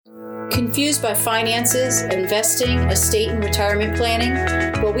Confused by finances, investing, estate and retirement planning?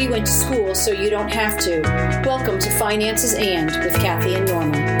 Well, we went to school so you don't have to. Welcome to Finances and with Kathy and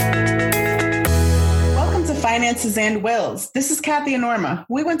Norma. Welcome to Finances and Wills. This is Kathy and Norma.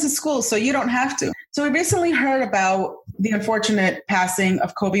 We went to school so you don't have to. So we recently heard about the unfortunate passing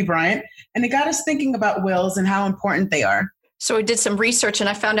of Kobe Bryant, and it got us thinking about wills and how important they are. So I did some research and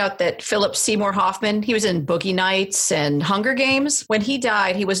I found out that Philip Seymour Hoffman, he was in Boogie Nights and Hunger Games. When he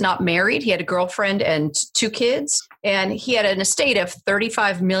died, he was not married. He had a girlfriend and 2 kids, and he had an estate of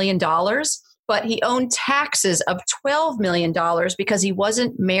 $35 million, but he owed taxes of $12 million because he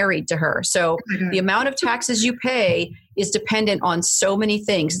wasn't married to her. So the amount of taxes you pay is dependent on so many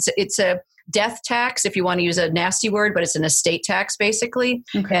things. It's a death tax, if you want to use a nasty word, but it's an estate tax basically,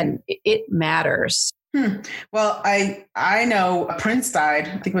 and it matters. Well, I know Prince died.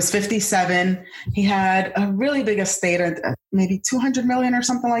 I think it was 57. He had a really big estate, maybe 200 million or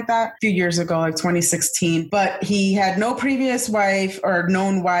something like that, a few years ago, like 2016. But he had no previous wife or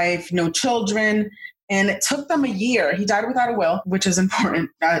known wife, no children. And it took them a year. He died without a will, which is important,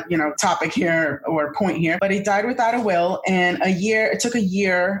 topic here or point here. But he died without a will. And it took a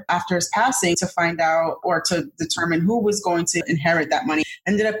year after his passing to find out or to determine who was going to inherit that money.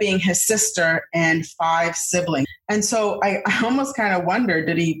 Ended up being his sister and 5 siblings. And so I almost kind of wonder,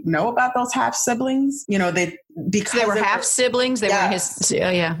 did he know about those half siblings? Because they were half siblings. They were his.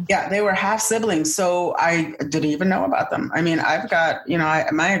 Yeah, they were half siblings. So I didn't even know about them. I mean, I've got,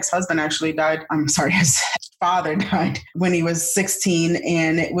 my ex-husband actually died. I'm sorry, his father died when he was 16.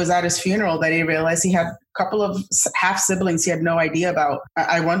 And it was at his funeral that he realized he had a couple of half siblings he had no idea about.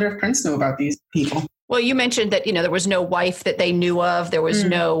 I wonder if Prince knew about these people. Well, you mentioned that, there was no wife that they knew of. There was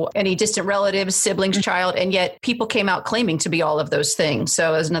no any distant relatives, siblings, child. And yet people came out claiming to be all of those things.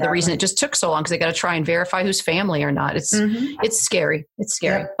 So that's another reason it just took so long, because they got to try and verify who's family or not. It's scary. It's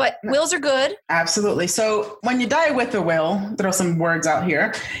scary. Yep. But wills are good. Absolutely. So when you die with a will, throw some words out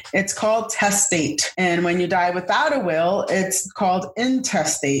here, it's called testate. And when you die without a will, it's called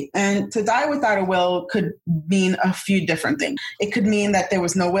intestate. And to die without a will could mean a few different things. It could mean that there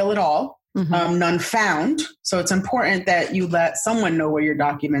was no will at all. None found. So it's important that you let someone know where your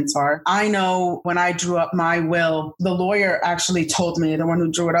documents are. I know when I drew up my will, the lawyer actually told me, the one who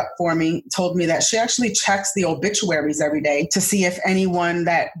drew it up for me, told me that she actually checks the obituaries every day to see if anyone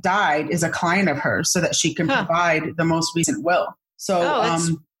that died is a client of hers so that she can provide the most recent will. So,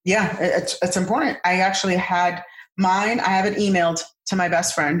 it's important. I actually had mine. I have it emailed to my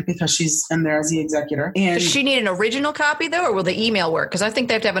best friend because she's in there as the executor. And does she need an original copy though, or will the email work? Because I think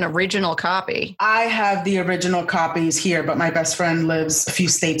they have to have an original copy. I have the original copies here, but my best friend lives a few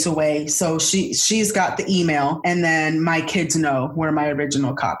states away. So she's got the email, and then my kids know where my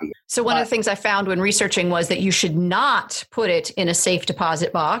original copy is. So one of the things I found when researching was that you should not put it in a safe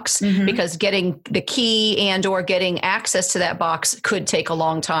deposit box because getting the key and or getting access to that box could take a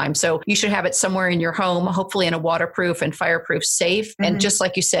long time. So you should have it somewhere in your home, hopefully in a waterproof and fireproof safe. And just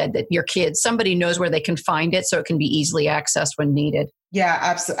like you said, that your kids, somebody knows where they can find it so it can be easily accessed when needed. Yeah,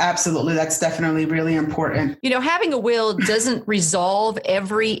 absolutely. That's definitely really important. Having a will doesn't resolve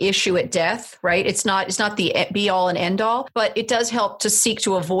every issue at death, right? It's not the be all and end all, but it does help to seek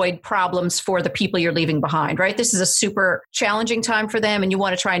to avoid problems for the people you're leaving behind, right? This is a super challenging time for them, and you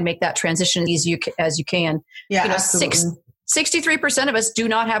want to try and make that transition as easy as you can. Yeah, absolutely. 63% of us do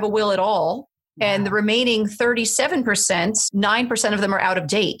not have a will at all. And the remaining 37%, 9% of them are out of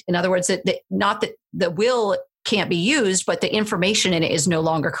date. In other words, not that the will can't be used, but the information in it is no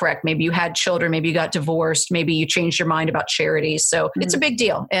longer correct. Maybe you had children, maybe you got divorced, maybe you changed your mind about charities. So it's a big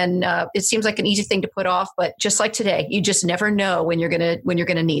deal. And it seems like an easy thing to put off, but just like today, you just never know when you're going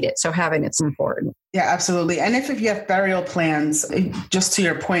to need it. So having it's important. Yeah, absolutely. And if you have burial plans, just to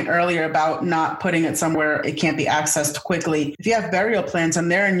your point earlier about not putting it somewhere it can't be accessed quickly, if you have burial plans and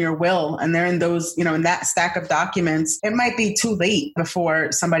they're in your will and they're in those, in that stack of documents, it might be too late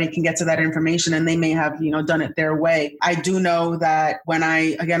before somebody can get to that information, and they may have, done it their way. I do know that when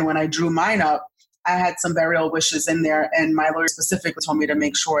I drew mine up, I had some burial wishes in there, and my lawyer specifically told me to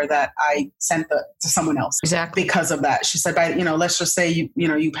make sure that I sent to someone else. Exactly. Because of that. She said, let's just say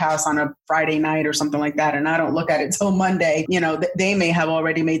you pass on a Friday night or something like that, and I don't look at it till Monday, they may have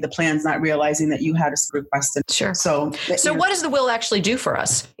already made the plans, not realizing that you had requested. Sure. So what does the will actually do for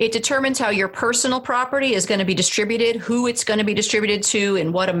us? It determines how your personal property is going to be distributed, who it's going to be distributed to,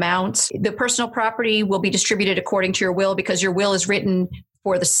 in what amounts. The personal property will be distributed according to your will because your will is written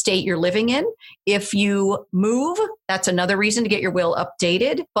for the state you're living in. If you move, That's another reason to get your will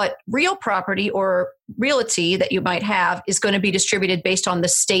updated. But real property or realty that you might have is going to be distributed based on the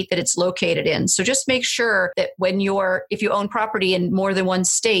state that it's located in. So just make sure that if you own property in more than one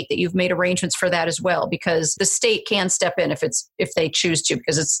state, that you've made arrangements for that as well, because the state can step in if they choose to,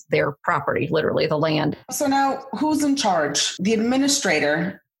 because it's their property, literally the land. So now who's in charge? The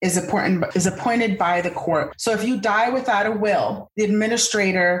administrator is appointed by the court. So if you die without a will, the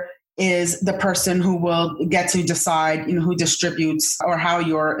administrator is the person who will get to decide, who distributes or how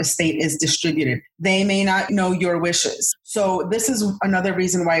your estate is distributed. They may not know your wishes. So this is another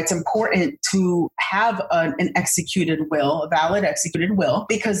reason why it's important to have an executed will, a valid executed will,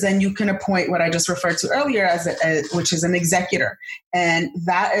 because then you can appoint what I just referred to earlier which is an executor. And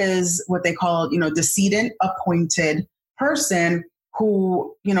that is what they call, decedent appointed person,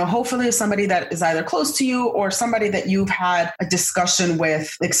 who, hopefully is somebody that is either close to you or somebody that you've had a discussion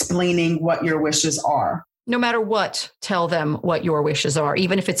with explaining what your wishes are. No matter what, tell them what your wishes are.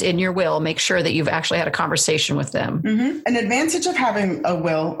 Even if it's in your will, make sure that you've actually had a conversation with them. Mm-hmm. An advantage of having a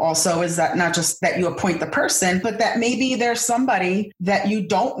will also is that not just that you appoint the person, but that maybe there's somebody that you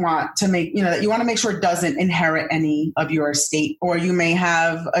don't want to make, that you want to make sure doesn't inherit any of your estate. Or you may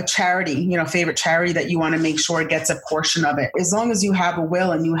have a charity, favorite charity that you want to make sure gets a portion of it. As long as you have a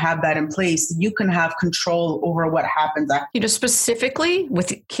will and you have that in place, you can have control over what happens. Specifically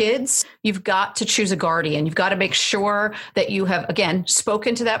with kids, you've got to choose a guardian. You've got to make sure that you have, again,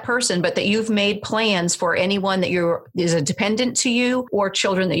 spoken to that person, but that you've made plans for anyone that is a dependent to you or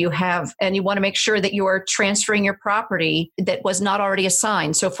children that you have. And you want to make sure that you are transferring your property that was not already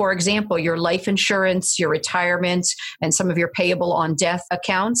assigned. So for example, your life insurance, your retirement, and some of your payable on death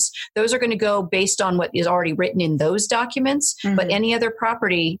accounts, those are going to go based on what is already written in those documents. Mm-hmm. But any other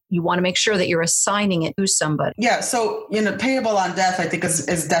property, you want to make sure that you're assigning it to somebody. Yeah. So, payable on death, I think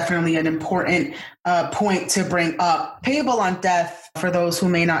is definitely an important point to bring up. Payable on death, for those who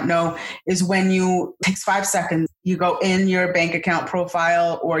may not know, is when it takes 5 seconds, you go in your bank account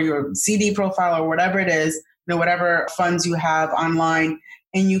profile or your CD profile or whatever it is, whatever funds you have online,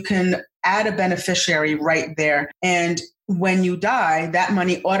 and you can add a beneficiary right there. And when you die, that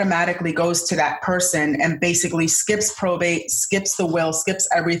money automatically goes to that person and basically skips probate, skips the will, skips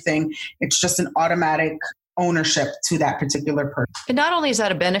everything. It's just an automatic ownership to that particular person. And not only is that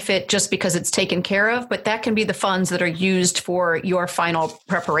a benefit just because it's taken care of, but that can be the funds that are used for your final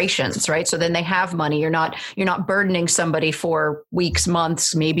preparations, right? So then they have money. You're not burdening somebody for weeks,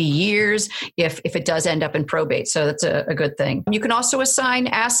 months, maybe years if it does end up in probate. So that's a good thing. You can also assign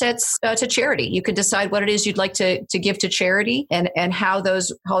assets to charity. You can decide what it is you'd like to give to charity and how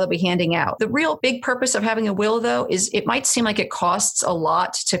they'll be handing out. The real big purpose of having a will, though, is it might seem like it costs a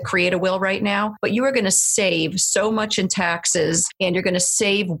lot to create a will right now, but you are going to save so much in taxes, and you're going to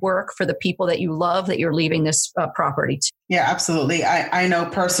save work for the people that you love that you're leaving this property to. Yeah, absolutely. I know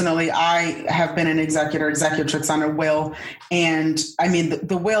personally, I have been an executrix on a will. And I mean,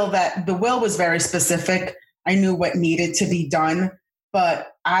 the will was very specific. I knew what needed to be done, but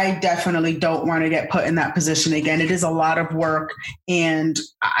I definitely don't want to get put in that position again. It is a lot of work, and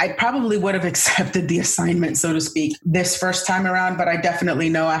I probably would have accepted the assignment, so to speak, this first time around, but I definitely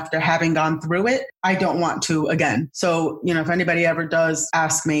know after having gone through it, I don't want to again. So, if anybody ever does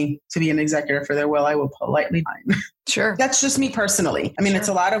ask me to be an executor for their will, I will politely decline. Sure. That's just me personally. I mean, It's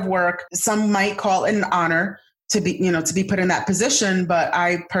a lot of work. Some might call it an honor to be put in that position, but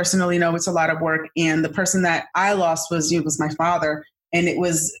I personally know it's a lot of work. And the person that I lost was my father. And it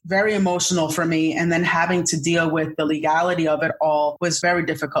was very emotional for me. And then having to deal with the legality of it all was very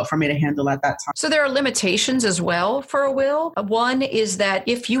difficult for me to handle at that time. So there are limitations as well for a will. One is that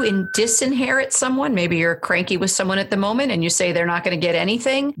if you disinherit someone, maybe you're cranky with someone at the moment and you say they're not going to get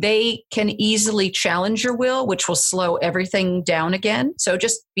anything, they can easily challenge your will, which will slow everything down again. So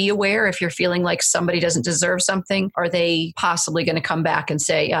just be aware if you're feeling like somebody doesn't deserve something, are they possibly going to come back and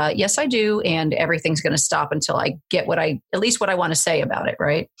say, yes, I do. And everything's going to stop until I get at least what I want to say about it,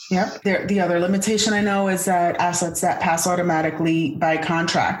 right? Yep. The other limitation I know is that assets that pass automatically by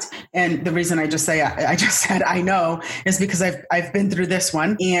contract. And the reason I just said I know is because I've been through this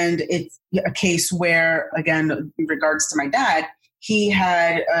one, and it's a case where, again, in regards to my dad, he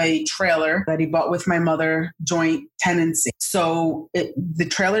had a trailer that he bought with my mother, joint tenancy. So the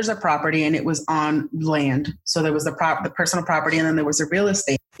trailer's a property and it was on land. So there was the personal property and then there was a real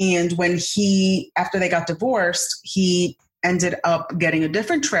estate. And after they got divorced, he ended up getting a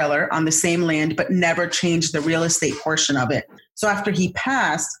different trailer on the same land, but never changed the real estate portion of it. So after he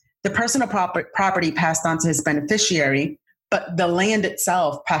passed, the personal property passed on to his beneficiary, but the land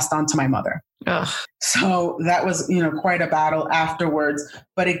itself passed on to my mother. Ugh. So that was, quite a battle afterwards.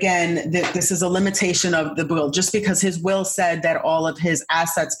 But again, this is a limitation of the will. Just because his will said that all of his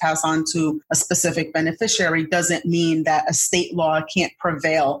assets pass on to a specific beneficiary doesn't mean that a state law can't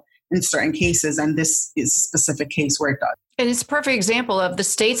prevail in certain cases. And this is a specific case where it does. And it's a perfect example of the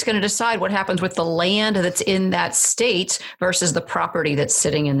state's going to decide what happens with the land that's in that state versus the property that's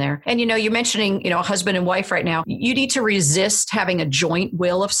sitting in there. And, you're mentioning, a husband and wife right now. You need to resist having a joint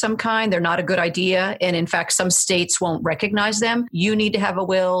will of some kind. They're not a good idea. And in fact, some states won't recognize them. You need to have a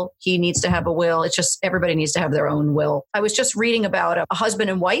will. He needs to have a will. It's just everybody needs to have their own will. I was just reading about a husband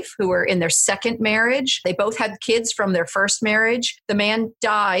and wife who were in their second marriage. They both had kids from their first marriage. The man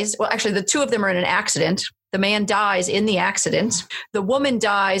dies. Well, actually, the two of them are in an accident. The man dies in the accident. The woman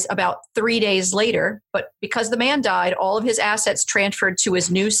dies about 3 days later, but because the man died, all of his assets transferred to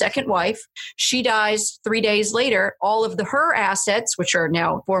his new second wife. She dies 3 days later. All of her assets, which are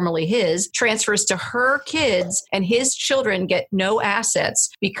now formerly his, transfers to her kids, and his children get no assets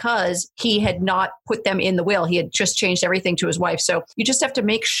because he had not put them in the will. He had just changed everything to his wife. So you just have to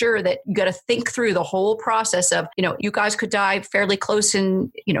make sure that you got to think through the whole process of, you guys could die fairly close,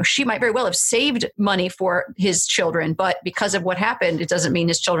 and, she might very well have saved money for his children, but because of what happened, it doesn't mean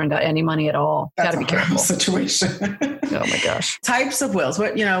his children got any money at all. Got to be careful. Situation. Oh my gosh. Types of wills.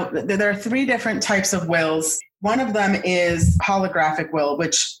 There are 3 different types of wills. One of them is holographic will,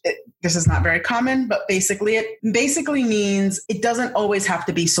 which this is not very common, but it basically means it doesn't always have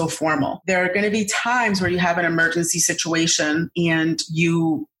to be so formal. There are going to be times where you have an emergency situation and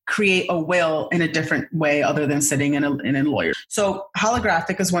you create a will in a different way other than sitting in a lawyer. So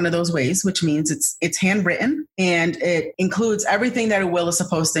holographic is one of those ways, which means it's handwritten and it includes everything that a will is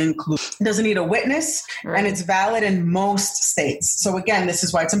supposed to include. It doesn't need a witness, right, and it's valid in most states. So again, this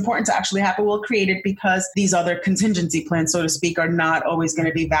is why it's important to actually have a will created, because these other contingency plans, so to speak, are not always going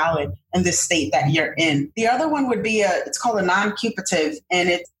to be valid in the state that you're in. The other one would be it's called a non-cupative, and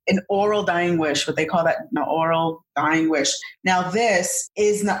it's an oral dying wish, what they call that, an oral dying wish. Now, this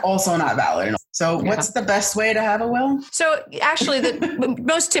is also not valid. So what's the best way to have a will? So actually, the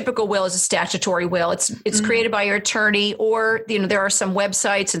most typical will is a statutory will. It's created by your attorney, or, there are some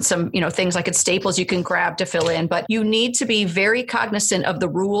websites and some, things like at Staples you can grab to fill in, but you need to be very cognizant of the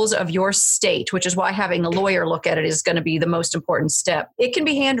rules of your state, which is why having a lawyer look at it is going to be the most important step. It can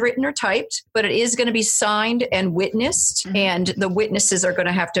be handwritten or typed, but it is going to be signed and witnessed, and the witnesses are going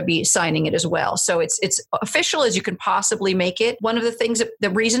to have to be signing it as well. So it's official as you can possibly make it. One of the things, the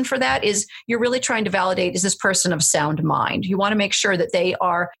reason for that is you're really trying to validate, is this person of sound mind? You want to make sure that they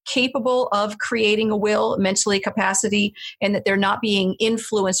are capable of creating a will, mentally capacity, and that they're not being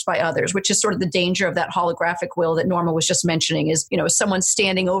influenced by others, which is sort of the danger of that holographic will that Norma was just mentioning, is, someone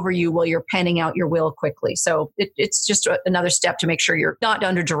standing over you while you're penning out your will quickly. So it's just another step to make sure you're not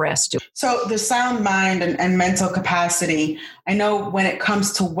under duress. So the sound mind and mental capacity, I know when it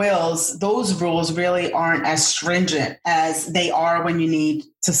comes to wills, those rules really aren't as stringent as they are when you need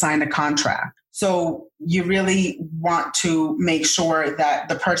to sign a contract. So you really want to make sure that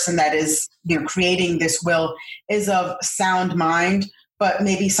the person that is, creating this will is of sound mind, but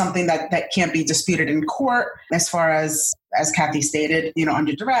maybe something that can't be disputed in court, as far as Kathy stated,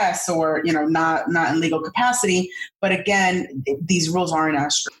 under duress or, not in legal capacity. But again, these rules aren't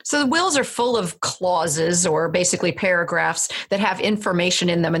as strict. So the wills are full of clauses, or basically paragraphs that have information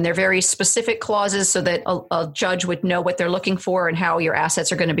in them. And they're very specific clauses so that a judge would know what they're looking for and how your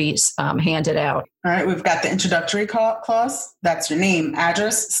assets are going to be handed out. All right. We've got the introductory clause. That's your name,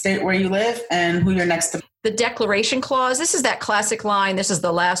 address, state where you live, and who you're next to. The declaration clause, this is that classic line, this is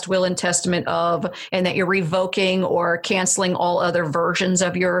the last will and testament of, and that you're revoking or canceling all other versions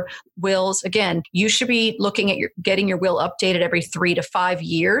of your wills. Again, you should be looking at getting your will updated every 3 to 5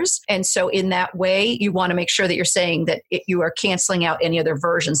 years. And so in that way, you want to make sure that you're saying that you are canceling out any other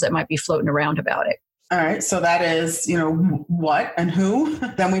versions that might be floating around about it. All right. So that is, what and who.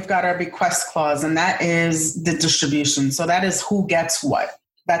 Then we've got our bequest clause, and that is the distribution. So that is who gets what.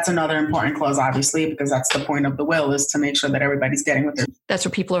 That's another important clause, obviously, because that's the point of the will, is to make sure that everybody's getting what they're. That's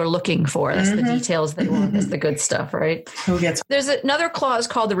what people are looking for. That's the details they want. That's the good stuff, right? Who gets? There's another clause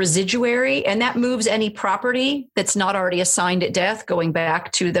called the residuary, and that moves any property that's not already assigned at death, going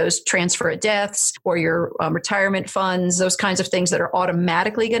back to those transfer at deaths or your retirement funds, those kinds of things that are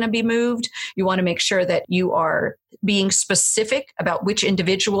automatically going to be moved. You want to make sure that you are being specific about which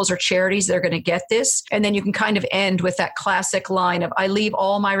individuals or charities they're going to get this. And then you can kind of end with that classic line of, I leave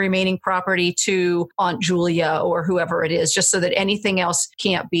all my remaining property to Aunt Julia or whoever it is, just so that anything else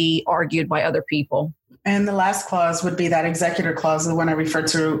can't be argued by other people. And the last clause would be that executor clause, the one I referred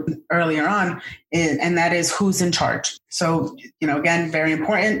to earlier on, and that is who's in charge. So, again, very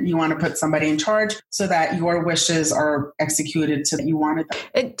important. You want to put somebody in charge so that your wishes are executed so that you wanted them.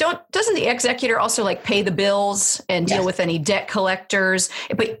 And doesn't the executor also like pay the bills and deal with any debt collectors?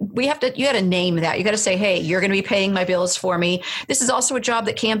 But you got to name that. You got to say, hey, you're going to be paying my bills for me. This is also a job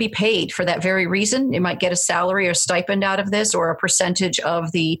that can be paid for that very reason. It might get a salary or stipend out of this, or a percentage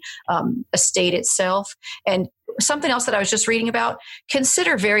of the estate itself. And something else that I was just reading about,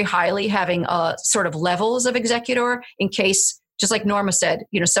 consider very highly having sort of levels of executor in case, just like Norma said,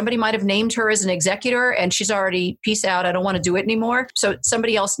 somebody might have named her as an executor and she's already, peace out, I don't want to do it anymore. So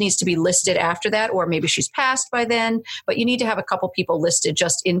somebody else needs to be listed after that, or maybe she's passed by then, but you need to have a couple people listed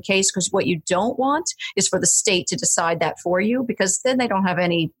just in case, because what you don't want is for the state to decide that for you, because then they don't have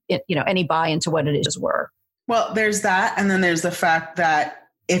any buy into what it is were. Well, there's that. And then there's the fact that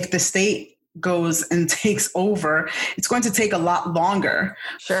if the state goes and takes over, it's going to take a lot longer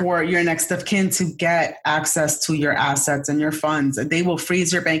for your next of kin to get access to your assets and your funds. They will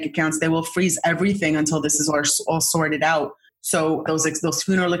freeze your bank accounts. They will freeze everything until this is all sorted out. So those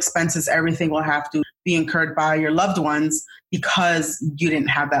funeral expenses, everything will have to be incurred by your loved ones because you didn't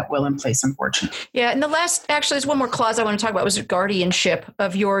have that will in place, unfortunately. Yeah. And there's one more clause I want to talk about, was guardianship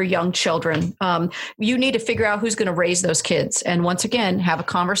of your young children. You need to figure out who's going to raise those kids. And once again, have a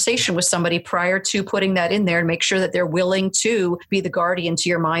conversation with somebody prior to putting that in there and make sure that they're willing to be the guardian to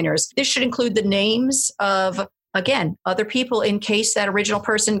your minors. This should include the names of, again, other people in case that original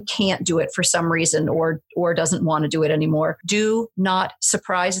person can't do it for some reason or doesn't want to do it anymore. Do not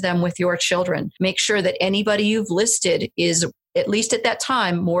surprise them with your children. Make sure that anybody you've listed is, at least at that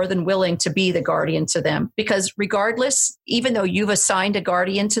time, more than willing to be the guardian to them. Because regardless, even though you've assigned a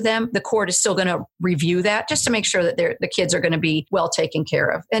guardian to them, the court is still going to review that just to make sure that the kids are going to be well taken care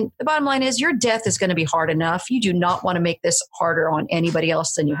of. And the bottom line is your death is going to be hard enough. You do not want to make this harder on anybody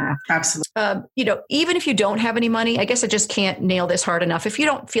else than you have. Absolutely. Even if you don't have any money, I guess I just can't nail this hard enough. If you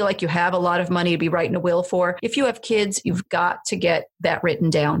don't feel like you have a lot of money to be writing a will for, if you have kids, you've got to get that written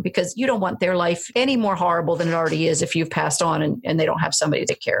down, because you don't want their life any more horrible than it already is if you've passed on and they don't have somebody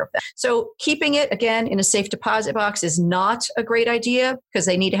to take care of them. So keeping it, again, in a safe deposit box is not a great idea, because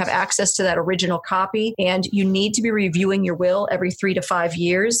they need to have access to that original copy, and you need to be reviewing your will every 3 to 5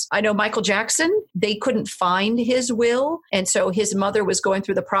 years. I know Michael Jackson, they couldn't find his will, and so his mother was going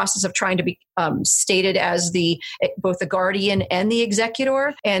through the process of trying to be stated as both the guardian and the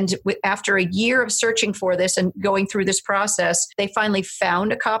executor. And after a year of searching for this and going through this process, they finally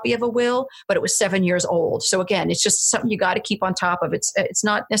found a copy of a will, but it was 7 years old. So again, it's just something you got to keep on top of. It's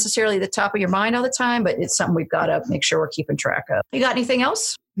not necessarily the top of your mind all the time, but it's something we've got to make sure we're keeping track of. You got anything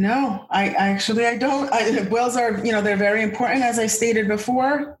else? No, I don't. Wills are, they're very important. As I stated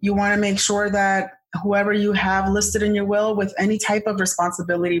before, you want to make sure that whoever you have listed in your will with any type of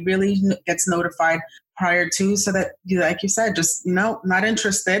responsibility really gets notified prior to, so that, like you said, just, not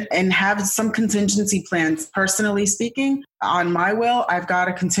interested, and have some contingency plans. Personally speaking, on my will, I've got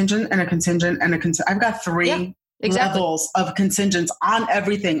a contingent and a contingent and a contingent. I've got three levels of contingents on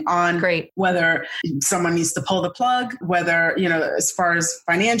everything, on whether someone needs to pull the plug, whether, as far as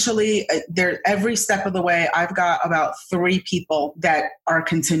financially, every step of the way, I've got about 3 people that are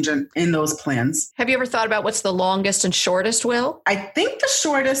contingent in those plans. Have you ever thought about what's the longest and shortest will? I think the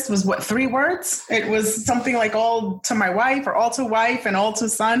shortest was 3 words. It was something like all to my wife, or all to wife and all to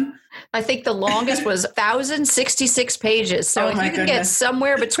son. I think the longest was 1,066 pages. So if you can get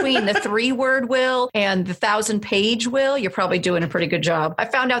somewhere between the 3-word will and the 1,000-page will, you're probably doing a pretty good job. I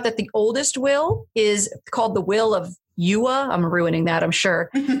found out that the oldest will is called the Will of Ewa. I'm ruining that, I'm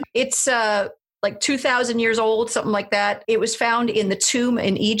sure. It's like 2,000 years old, something like that. It was found in the tomb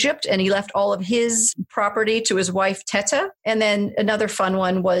in Egypt, and he left all of his property to his wife, Teta. And then another fun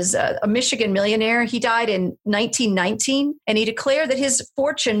one was a Michigan millionaire. He died in 1919, and he declared that his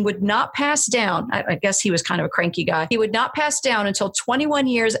fortune would not pass down. I guess he was kind of a cranky guy. He would not pass down until 21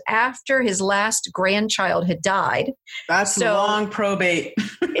 years after his last grandchild had died. That's long probate.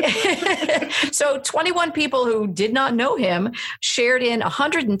 So 21 people who did not know him shared in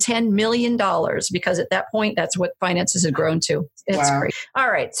 $110 million. Because at that point, that's what finances had grown to. It's great.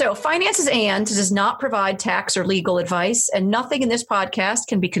 All right. So Finances and does not provide tax or legal advice, and nothing in this podcast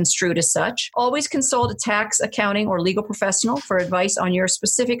can be construed as such. Always consult a tax, accounting, or legal professional for advice on your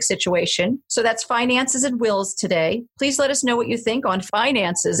specific situation. So that's Finances and Wills today. Please let us know what you think on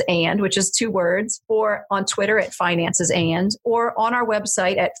Finances and, which is 2 words, or on Twitter at Finances and, or on our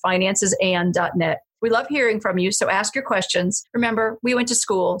website at financesand.net. We love hearing from you, so ask your questions. Remember, we went to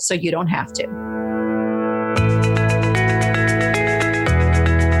school, so you don't have to.